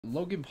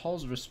Logan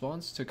Paul's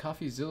response to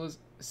Coffeezilla's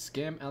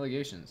scam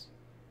allegations.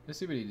 Let's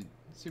see what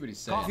he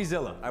said.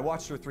 Coffeezilla. I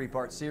watched your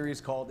 3-part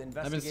series called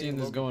Investigating I've been seeing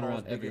this Logan going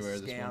Paul's around everywhere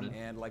Biggest this Scam, morning.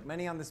 and like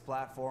many on this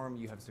platform,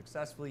 you have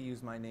successfully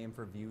used my name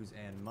for views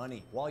and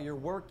money. While your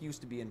work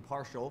used to be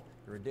impartial,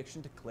 your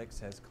addiction to clicks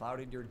has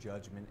clouded your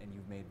judgment, and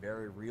you've made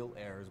very real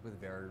errors with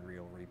very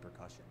real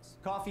repercussions.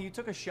 Coffee, you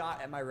took a shot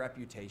at my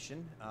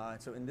reputation,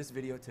 so in this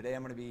video today,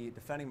 I'm going to be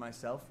defending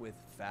myself with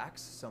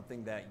facts,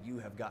 something that you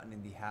have gotten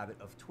in the habit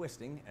of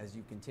twisting as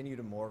you continue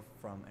to morph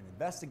from an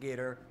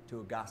investigator to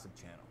a gossip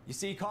channel. You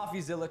see,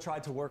 Coffeezilla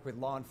tried to work with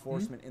law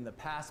enforcement in the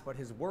past, but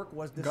his work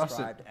was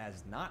described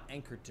as not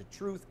anchored to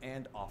truth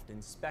and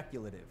often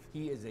speculative.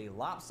 He is a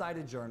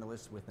lopsided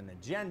journalist with an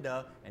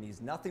agenda, and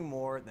he's nothing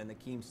more than the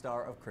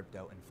Keemstar of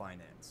crypto and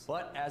finance.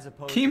 But as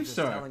opposed to just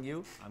telling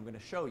you, I'm going to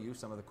show you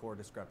some of the core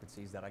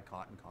discrepancies that I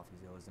caught in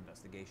Coffeezilla's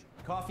investigation.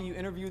 Coffee, you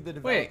interviewed the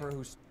developer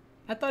who's...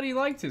 I thought he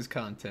liked his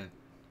content.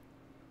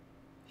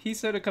 He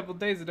said a couple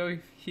days ago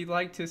he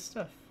liked his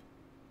stuff.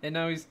 And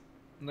now he's,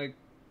 like,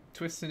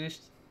 twisting his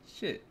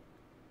shit.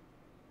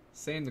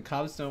 Saying the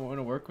cops don't want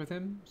to work with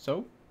him,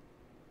 so?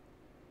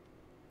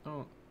 I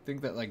don't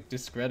think that, like,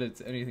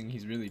 discredits anything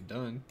he's really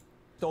done.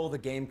 Stole the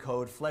game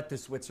code, fled to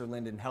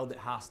Switzerland, and held it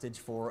hostage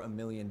for $1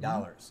 million.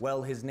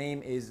 Well, his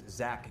name is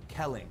Zach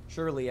Kelling.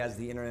 Surely, as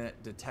the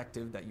internet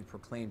detective that you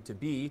proclaim to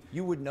be,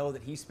 you would know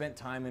that he spent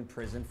time in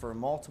prison for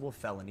multiple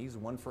felonies,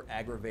 one for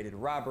aggravated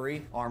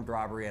robbery, armed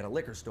robbery at a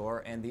liquor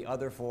store, and the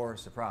other for,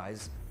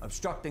 surprise,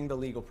 obstructing the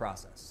legal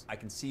process. I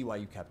can see why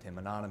you kept him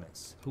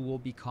anonymous. Who will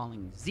be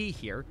calling Z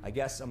here. I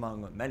guess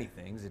among many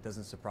things, it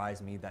doesn't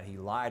surprise me that he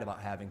lied about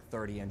having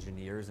 30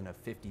 engineers and a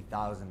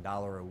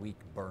 $50,000 a week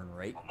burn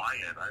rate. On my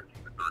end, I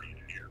have 30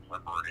 engineers.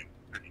 I'm earning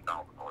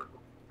 $50,000 a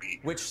week.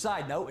 Which,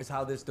 side note, is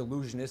how this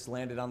delusionist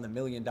landed on the $1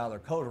 million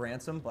code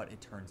ransom, but it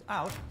turns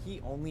out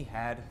he only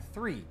had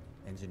 3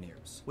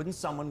 engineers. Wouldn't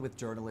someone with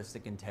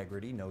journalistic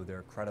integrity know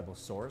their credible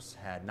source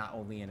had not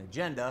only an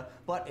agenda,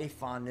 but a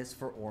fondness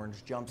for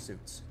orange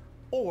jumpsuits?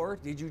 Or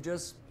did you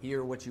just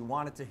hear what you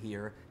wanted to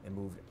hear and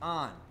moved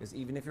on? Because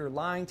even if you're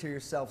lying to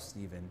yourself,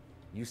 Steven,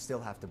 you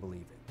still have to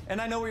believe it. And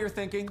I know what you're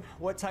thinking.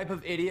 What type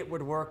of idiot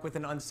would work with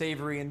an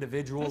unsavory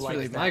individual like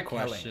that? That's really my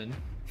question.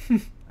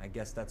 I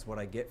guess that's what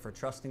I get for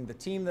trusting the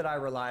team that I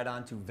relied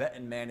on to vet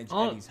and manage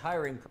Eddie's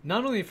hiring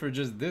not only for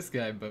just this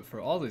guy, but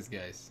for all these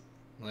guys.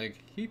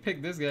 Like, he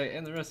picked this guy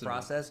and the rest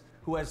of them.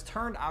 Who has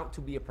turned out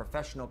to be a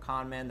professional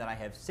con man that I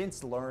have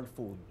since learned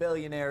fooled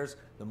billionaires,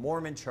 the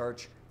Mormon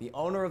Church, the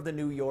owner of the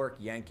New York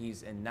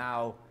Yankees, and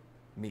now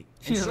me.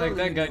 And like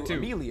that guy too.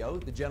 Emilio,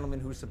 the gentleman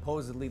who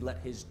supposedly let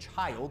his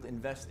child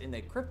invest in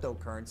a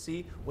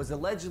cryptocurrency, was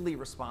allegedly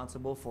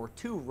responsible for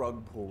 2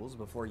 rug pulls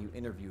before you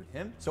interviewed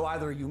him. So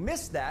either you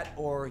missed that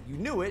or you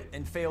knew it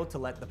and failed to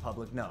let the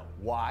public know.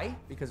 Why?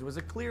 Because it was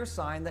a clear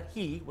sign that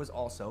he was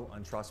also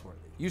untrustworthy.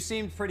 You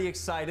seemed pretty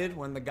excited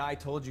when the guy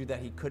told you that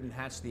he couldn't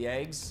hatch the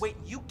eggs. Wait,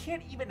 you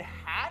can't even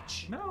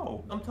hatch?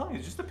 No, I'm telling you,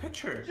 it's just a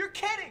picture. You're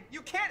kidding!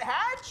 You can't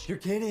hatch? You're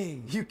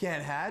kidding. You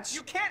can't hatch?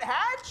 You can't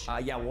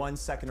hatch? Yeah, 1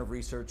 second of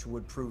research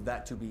would prove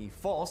that to be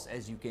false,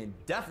 as you can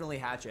definitely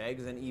hatch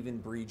eggs and even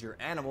breed your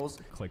animals.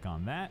 Click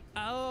on that.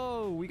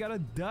 Oh, we got a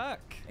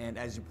duck. And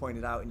as you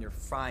pointed out in your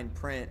fine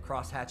print,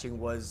 cross-hatching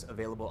was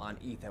available on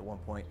ETH at one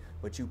point,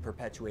 but you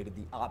perpetuated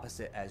the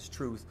opposite as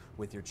truth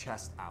with your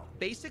chest out.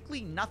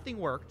 Basically, nothing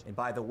worked. And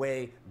by the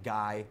way,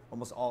 Guy,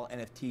 almost all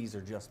NFTs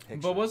are just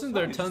pictures. But wasn't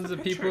there tons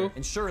of people?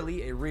 And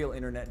surely a real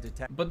internet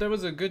detective. But there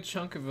was a good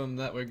chunk of them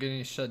that were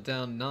getting shut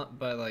down, not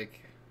by,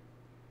 like,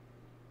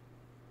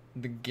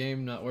 the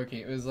game not working.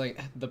 It was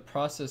like the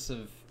process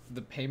of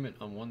the payment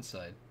on one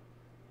side.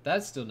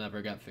 That still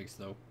never got fixed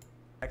though.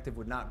 Detective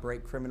would not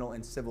break criminal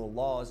and civil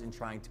laws in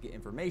trying to get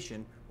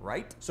information,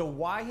 right? So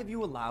why have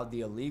you allowed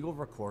the illegal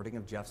recording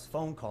of Jeff's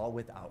phone call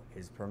without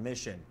his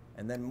permission?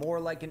 And then more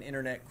like an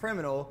internet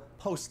criminal,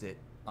 post it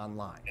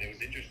online. And it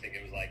was interesting.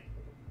 It was like,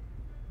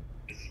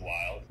 this is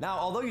wild. Now,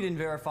 although you didn't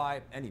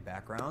verify any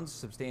backgrounds,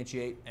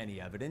 substantiate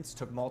any evidence,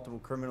 took multiple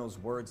criminals'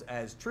 words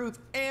as truth,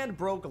 and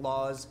broke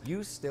laws,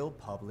 you still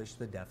published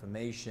the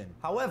defamation.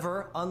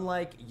 However,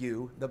 unlike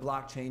you, the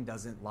blockchain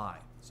doesn't lie.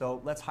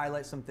 So let's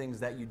highlight some things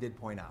that you did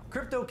point out.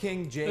 Crypto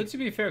King Jake. But to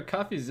be fair,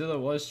 Coffeezilla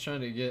was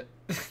trying to get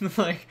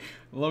like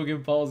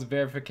Logan Paul's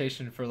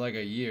verification for like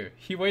a year.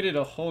 He waited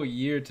a whole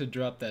year to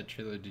drop that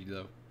trilogy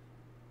though.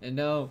 And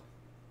now,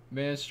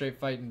 man, straight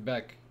fighting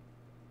back.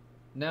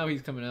 Now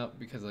he's coming out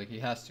because like he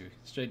has to.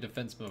 Straight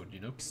defense mode, you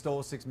know?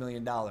 Stole $6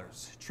 million.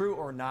 True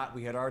or not,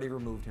 we had already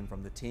removed him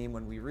from the team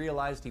when we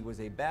realized he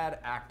was a bad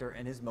actor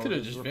and his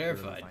motives were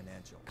purely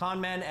financial.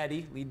 Conman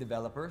Eddie, lead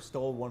developer,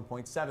 stole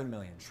 $1.7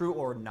 million. True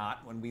or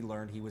not, when we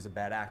learned he was a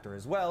bad actor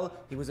as well,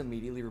 he was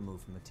immediately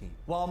removed from the team.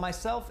 While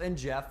myself and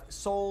Jeff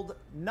sold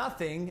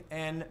nothing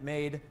and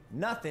made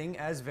nothing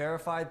as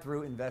verified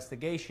through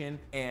investigation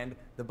and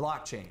the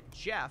blockchain.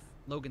 Jeff,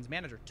 Logan's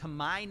manager, to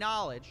my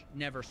knowledge,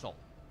 never sold.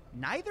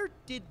 Neither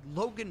did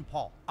Logan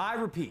Paul. I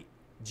repeat,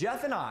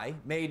 Jeff and I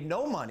made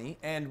no money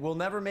and will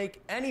never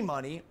make any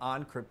money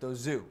on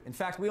CryptoZoo. In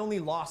fact, we only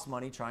lost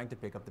money trying to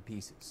pick up the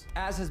pieces.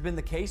 As has been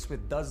the case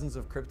with dozens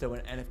of crypto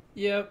and NFT.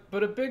 Yeah,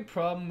 but a big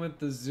problem with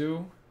the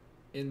zoo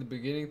in the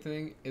beginning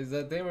thing is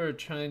that they were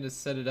trying to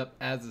set it up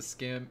as a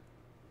scam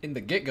in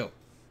the get-go.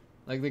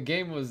 Like, the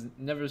game was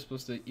never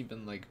supposed to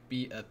even, like,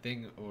 be a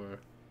thing or,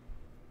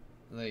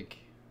 like,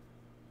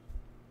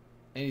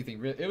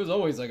 anything. It was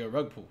always, like, a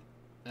rug pull.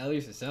 At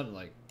least it sounded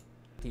like.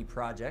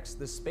 Projects,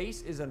 the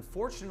space is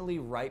unfortunately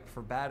ripe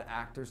for bad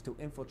actors to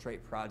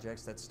infiltrate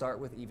projects that start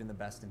with even the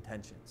best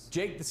intentions.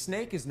 Jake the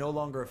Snake is no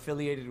longer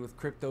affiliated with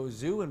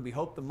CryptoZoo, and we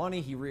hope the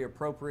money he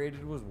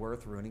reappropriated was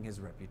worth ruining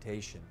his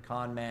reputation.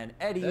 Con man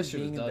Eddie is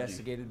being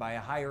investigated by a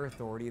higher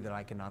authority that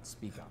I cannot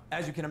speak on.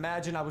 As you can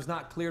imagine, I was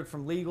not cleared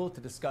from legal to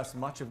discuss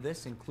much of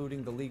this,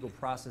 including the legal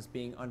process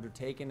being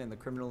undertaken and the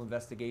criminal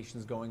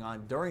investigations going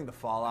on during the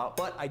fallout,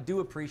 but I do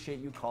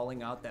appreciate you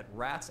calling out that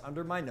rats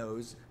under my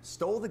nose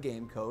stole the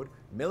game code,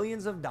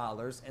 millions of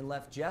dollars, and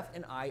left Jeff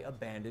and I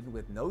abandoned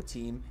with no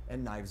team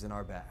and knives in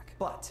our back.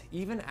 But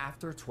even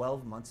after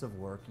 12 months of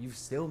work, you've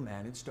still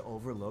managed to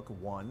overlook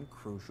one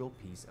crucial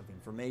piece of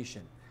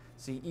information.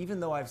 See,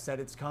 even though I've said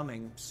it's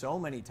coming so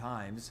many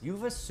times,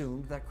 you've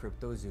assumed that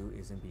CryptoZoo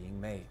isn't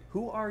being made.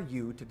 Who are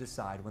you to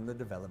decide when the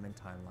development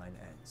timeline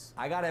ends?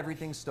 I got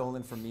everything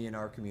stolen from me in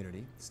our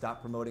community.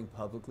 Stopped promoting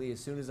publicly as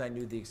soon as I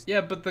knew the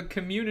Yeah, but the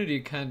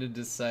community kind of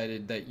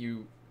decided that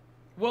you...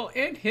 Well,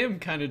 and him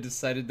kind of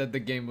decided that the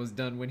game was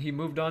done when he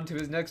moved on to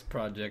his next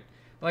project.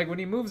 Like, when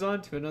he moves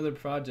on to another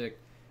project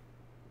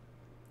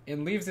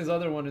and leaves his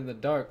other one in the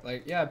dark,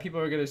 like, yeah, people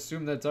are gonna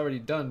assume that's already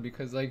done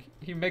because, like,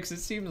 he makes it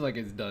seem like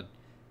it's done.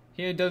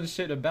 He ain't done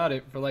shit about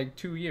it for, like,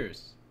 2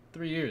 years.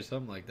 3 years,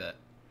 something like that.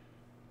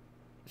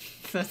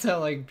 That's how,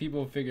 like,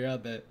 people figure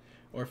out that,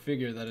 or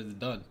figure that it's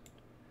done.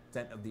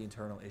 Of the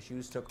internal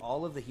issues, took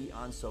all of the heat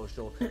on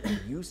social, and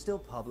you still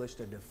published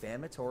a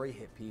defamatory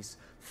hit piece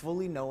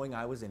fully knowing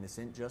I was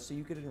innocent just so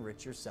you could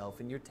enrich yourself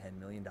in your $10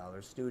 million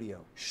studio.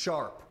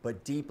 Sharp,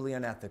 but deeply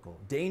unethical,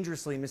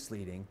 dangerously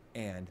misleading,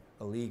 and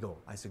illegal.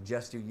 I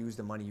suggest you use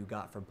the money you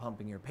got from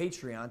pumping your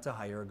Patreon to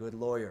hire a good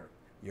lawyer.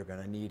 You're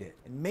gonna need it.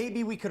 And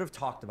maybe we could have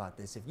talked about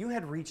this if you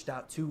had reached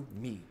out to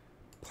me.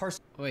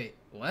 Wait,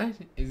 what?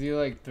 Is he,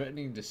 like,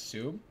 threatening to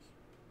sue?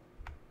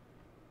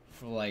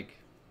 For, like,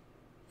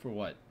 for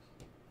what?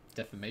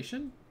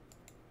 Defamation?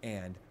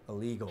 And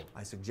illegal.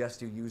 I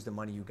suggest you use the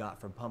money you got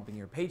from pumping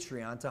your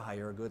Patreon to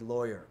hire a good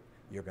lawyer.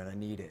 You're gonna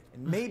need it.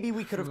 And maybe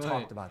we could have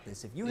talked about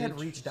this if you had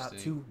reached out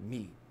to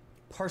me,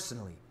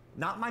 personally.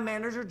 Not my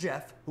manager,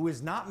 Jeff, who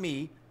is not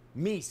me,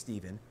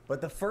 Steven,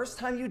 but the first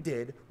time you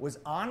did was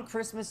on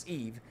Christmas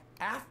Eve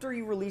after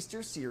you released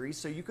your series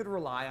so you could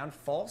rely on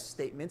false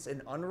statements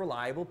and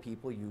unreliable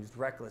people used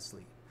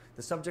recklessly.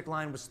 The subject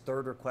line was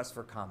third request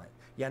for comment.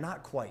 Yeah,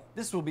 not quite.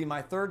 This will be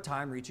my third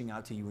time reaching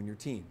out to you and your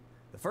team.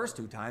 The first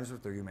 2 times were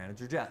through your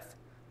manager, Jeff.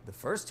 The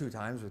first 2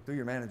 times were through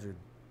your manager,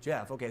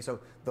 Jeff. Okay, so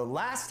the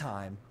last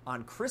time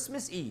on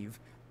Christmas Eve,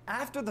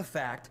 after the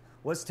fact,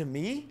 was to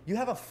me. You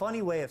have a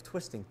funny way of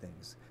twisting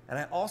things. And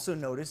I also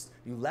noticed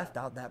you left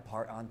out that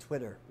part on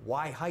Twitter.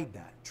 Why hide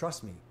that?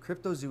 Trust me,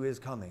 CryptoZoo is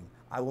coming.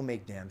 I will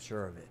make damn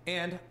sure of it.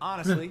 And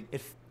honestly,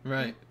 it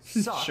right.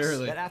 sucks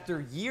Surely. that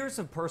after years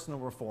of personal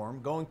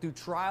reform, going through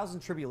trials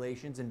and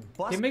tribulations and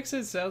He makes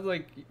it sound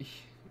like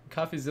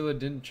Coffeezilla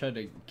didn't try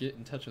to get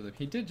in touch with him.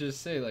 He did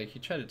just say, like, he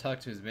tried to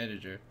talk to his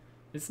manager.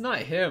 It's not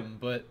him,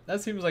 but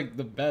that seems like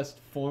the best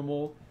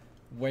formal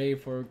way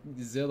for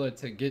Zilla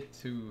to get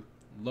to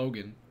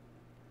Logan.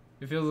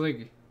 It feels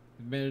like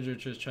the manager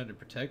just trying to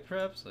protect,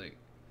 perhaps? Like,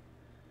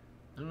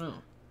 I don't know.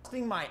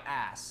 Busting my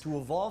ass to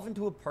evolve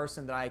into a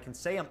person that I can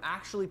say I'm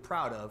actually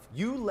proud of.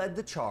 You led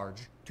the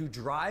charge to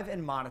drive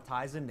and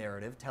monetize a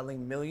narrative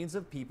telling millions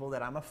of people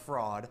that I'm a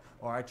fraud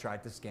or I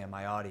tried to scam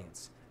my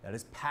audience. That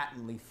is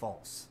patently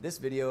false. This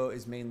video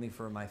is mainly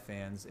for my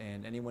fans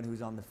and anyone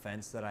who's on the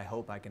fence that I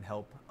hope I can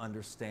help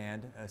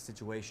understand a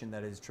situation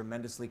that is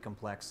tremendously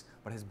complex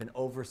but has been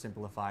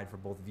oversimplified for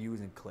both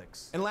views and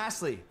clicks. And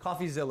lastly,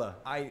 Coffeezilla.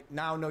 I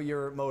now know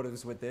your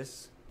motives with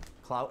this.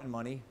 Clout and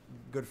money,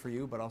 good for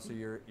you, but also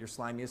you're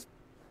slimiest.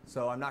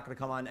 So I'm not gonna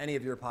come on any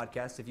of your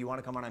podcasts. If you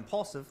wanna come on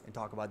Impulsive and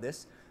talk about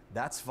this,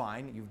 that's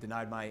fine. You've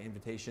denied my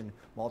invitation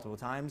multiple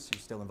times.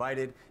 You're still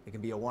invited. It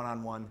can be a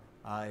one-on-one.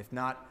 If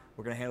not,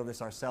 we're gonna handle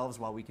this ourselves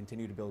while we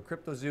continue to build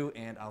CryptoZoo,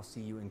 and I'll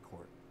see you in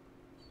court.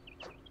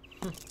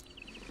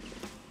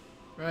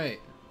 Right.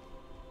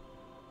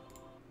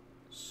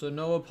 So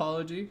no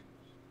apology?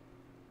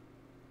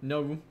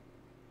 No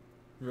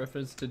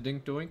reference to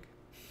Dink Doink?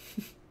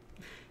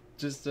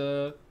 Just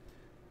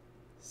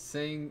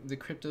saying the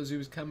CryptoZoo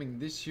is coming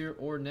this year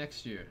or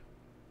next year.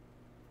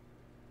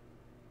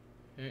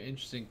 Very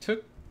interesting.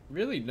 Took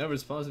really no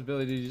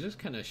responsibility. He just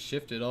kind of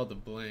shifted all the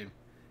blame.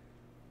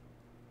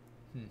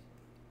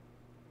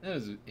 That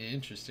was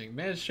interesting.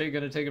 Man, straight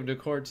gonna take him to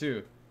court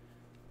too.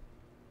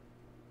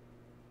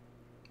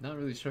 Not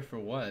really sure for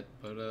what,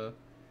 but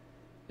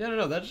yeah, I don't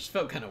know. That just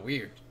felt kind of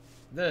weird.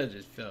 That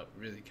just felt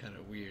really kind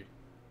of weird.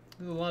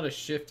 There's a lot of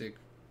shifting.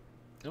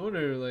 I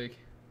wonder, like,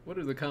 What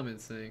are the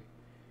comments saying?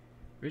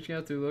 Reaching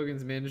out through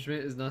Logan's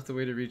management is not the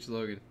way to reach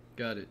Logan.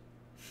 Got it.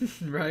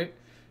 Right?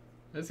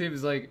 That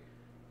seems like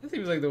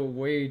the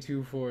way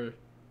too for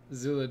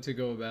Zilla to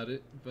go about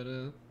it, but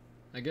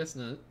I guess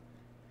not.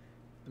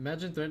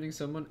 Imagine threatening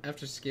someone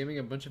after scamming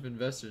a bunch of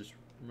investors,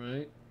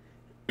 right?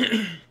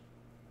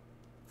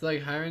 It's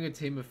like hiring a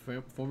team of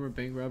former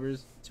bank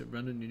robbers to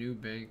run a new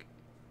bank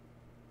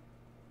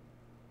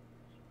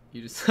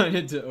you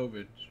decided to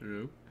open.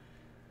 True.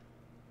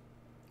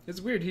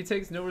 It's weird, he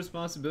takes no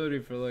responsibility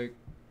for like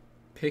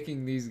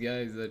picking these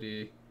guys that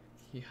he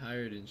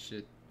hired and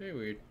shit. Very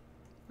weird.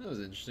 That was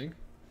interesting.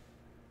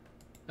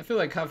 I feel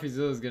like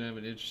Coffeezilla is gonna have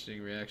an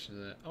interesting reaction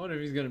to that. I wonder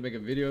if he's gonna make a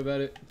video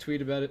about it,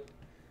 tweet about it.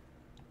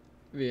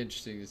 It'd be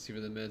interesting to see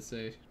what the man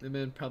say. The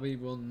man probably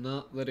will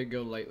not let it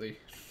go lightly.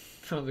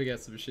 Probably got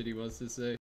some shit he wants to say.